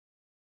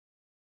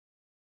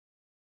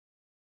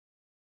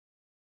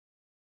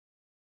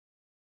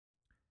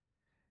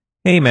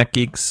Hey Mac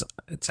Geeks,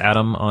 it's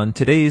Adam. On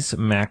today's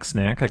Mac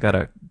Snack, I got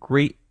a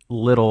great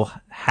little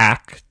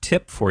hack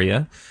tip for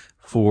you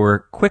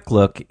for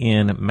QuickLook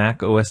in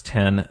Mac OS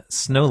X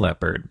Snow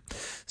Leopard.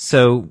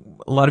 So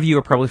a lot of you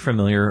are probably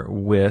familiar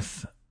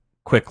with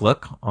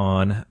QuickLook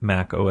on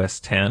Mac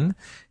OS X.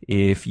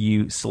 If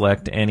you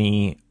select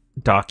any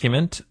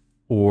document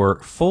or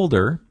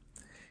folder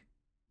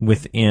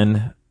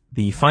within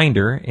the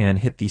Finder and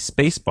hit the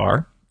space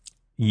bar,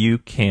 you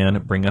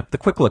can bring up the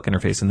QuickLook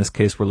interface. In this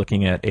case, we're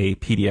looking at a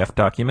PDF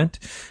document,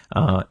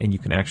 and you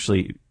can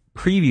actually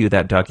preview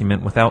that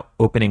document without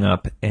opening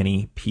up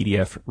any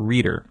PDF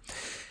reader.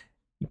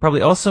 You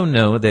probably also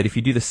know that if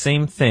you do the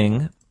same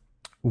thing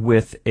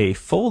with a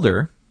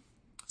folder,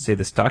 say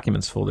this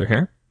documents folder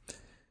here,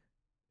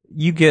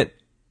 you get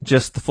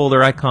just the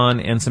folder icon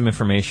and some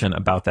information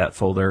about that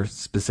folder,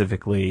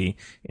 specifically,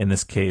 in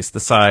this case, the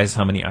size,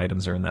 how many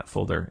items are in that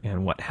folder,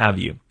 and what have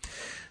you.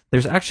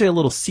 There's actually a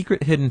little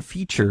secret hidden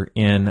feature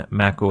in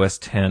Mac OS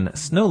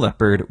X Snow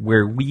Leopard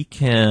where we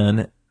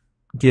can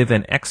give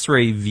an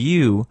X-ray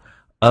view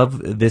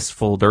of this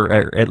folder,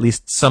 or at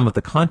least some of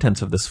the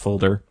contents of this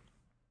folder,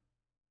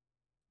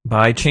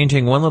 by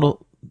changing one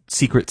little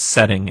secret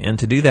setting. And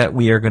to do that,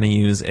 we are going to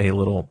use a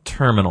little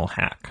terminal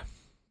hack.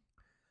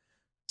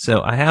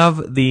 So I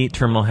have the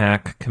terminal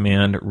hack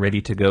command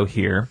ready to go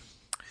here.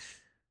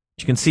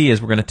 What you can see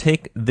is we're going to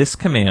take this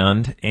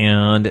command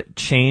and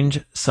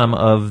change some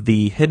of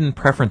the hidden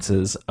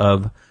preferences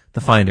of the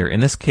Finder.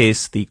 In this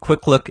case, the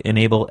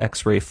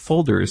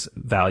QuickLook.enableXRayFolders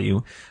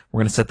value,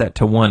 we're going to set that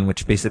to 1,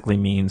 which basically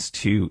means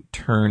to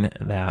turn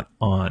that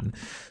on.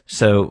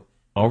 So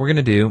all we're going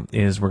to do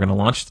is we're going to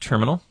launch the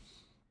terminal.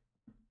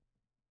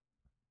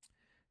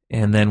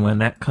 And then when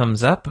that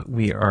comes up,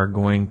 we are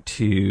going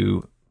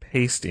to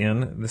paste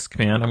in this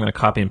command. I'm going to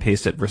copy and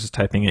paste it versus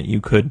typing it.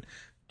 You could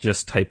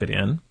just type it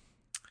in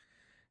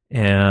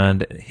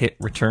and hit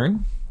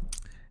return.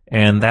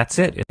 And that's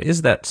it. It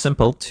is that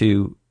simple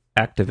to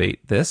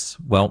activate this.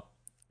 Well,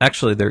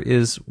 actually, there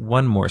is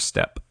one more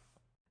step.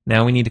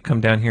 Now we need to come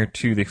down here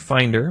to the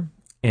Finder,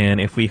 and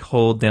if we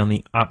hold down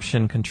the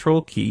Option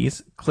Control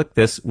keys, click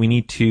this, we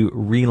need to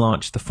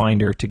relaunch the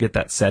Finder to get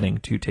that setting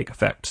to take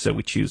effect. So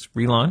we choose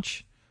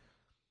Relaunch,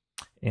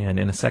 and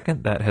in a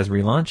second that has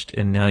relaunched,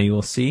 and now you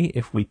will see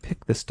if we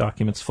pick this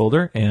Documents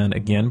folder and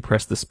again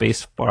press the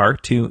space bar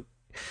to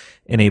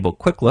enable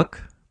QuickLook,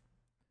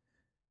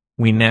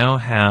 we now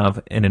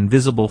have an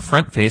invisible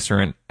front face or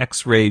an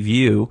X-ray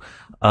view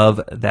of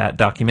that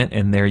document,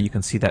 and there you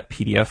can see that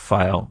PDF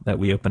file that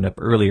we opened up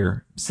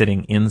earlier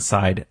sitting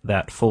inside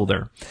that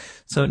folder.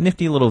 So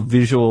nifty little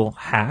visual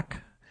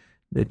hack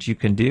that you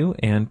can do,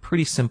 and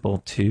pretty simple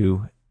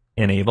to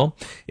enable.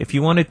 If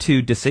you wanted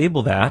to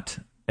disable that,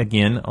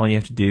 again, all you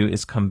have to do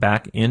is come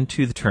back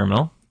into the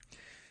terminal,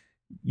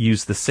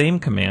 use the same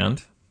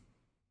command,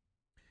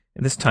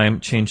 and this time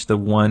change the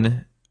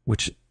 1,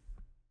 which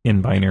in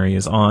binary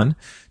is on,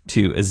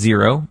 to a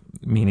 0,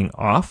 meaning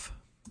off.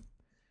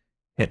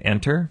 Hit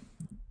enter.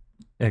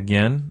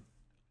 Again,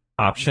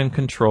 Option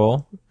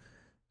Control,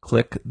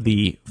 click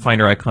the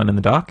Finder icon in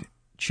the dock,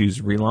 choose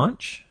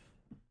Relaunch.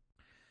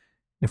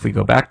 If we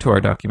go back to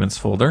our Documents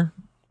folder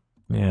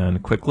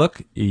and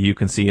QuickLook, you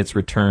can see it's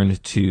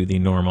returned to the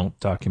normal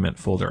document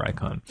folder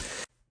icon.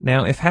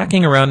 Now, if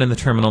hacking around in the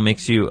terminal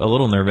makes you a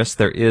little nervous,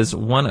 there is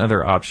one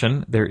other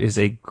option. There is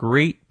a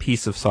great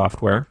piece of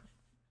software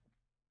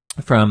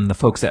from the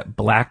folks at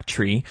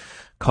Blacktree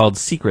called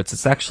Secrets.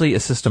 It's actually a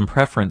system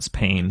preference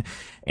pane,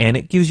 and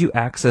it gives you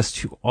access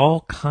to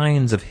all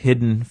kinds of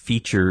hidden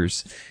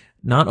features,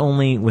 not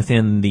only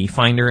within the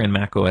Finder and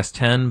Mac OS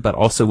X, but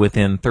also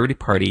within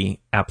third-party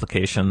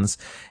applications.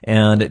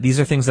 And these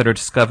are things that are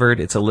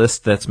discovered. It's a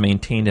list that's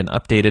maintained and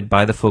updated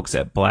by the folks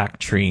at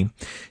Blacktree.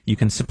 You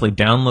can simply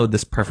download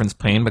this preference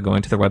pane by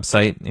going to their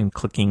website and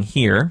clicking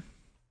here.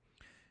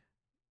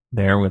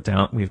 There, we've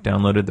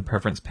downloaded the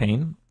preference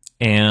pane.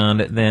 And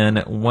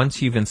then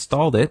once you've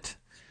installed it,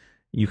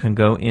 you can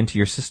go into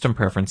your system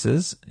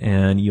preferences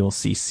and you'll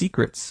see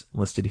Secrets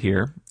listed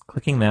here.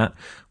 Clicking that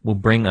will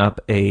bring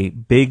up a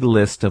big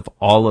list of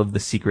all of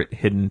the secret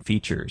hidden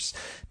features.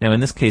 Now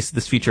in this case,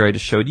 this feature I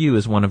just showed you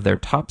is one of their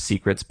top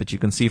secrets, but you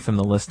can see from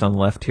the list on the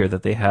left here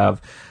that they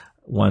have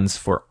ones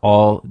for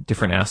all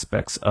different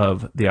aspects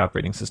of the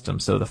operating system.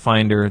 So the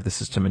Finder, the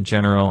system in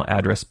general,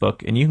 address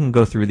book, and you can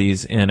go through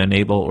these and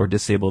enable or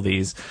disable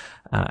these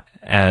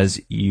as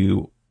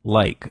you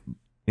like.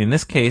 In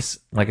this case,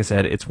 like I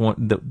said, it's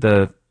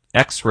the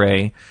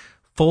X-ray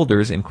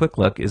folders in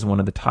QuickLook is one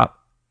of the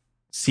top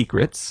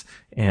secrets,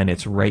 and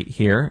it's right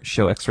here,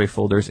 show X-ray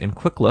folders in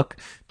QuickLook.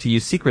 To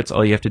use secrets,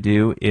 all you have to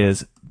do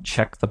is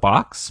check the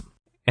box,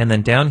 and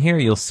then down here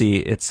you'll see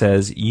it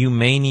says you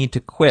may need to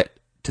quit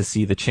to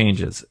see the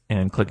changes,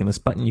 and clicking this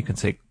button you can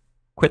say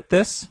quit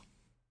this.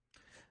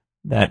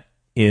 That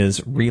is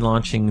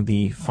relaunching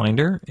the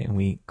Finder, and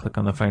we click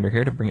on the Finder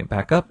here to bring it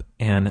back up,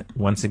 and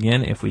once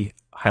again if we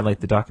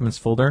highlight the Documents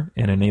folder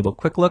and enable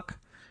QuickLook,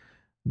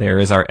 there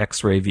is our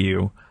X-ray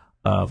view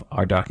of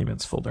our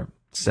Documents folder.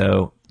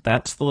 So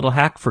that's the little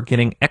hack for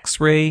getting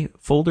X-ray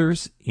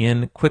folders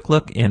in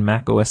QuickLook in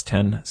Mac OS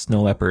X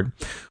Snow Leopard.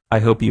 I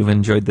hope you've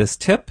enjoyed this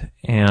tip,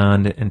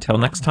 and until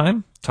next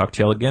time, talk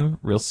to y'all again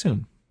real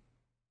soon.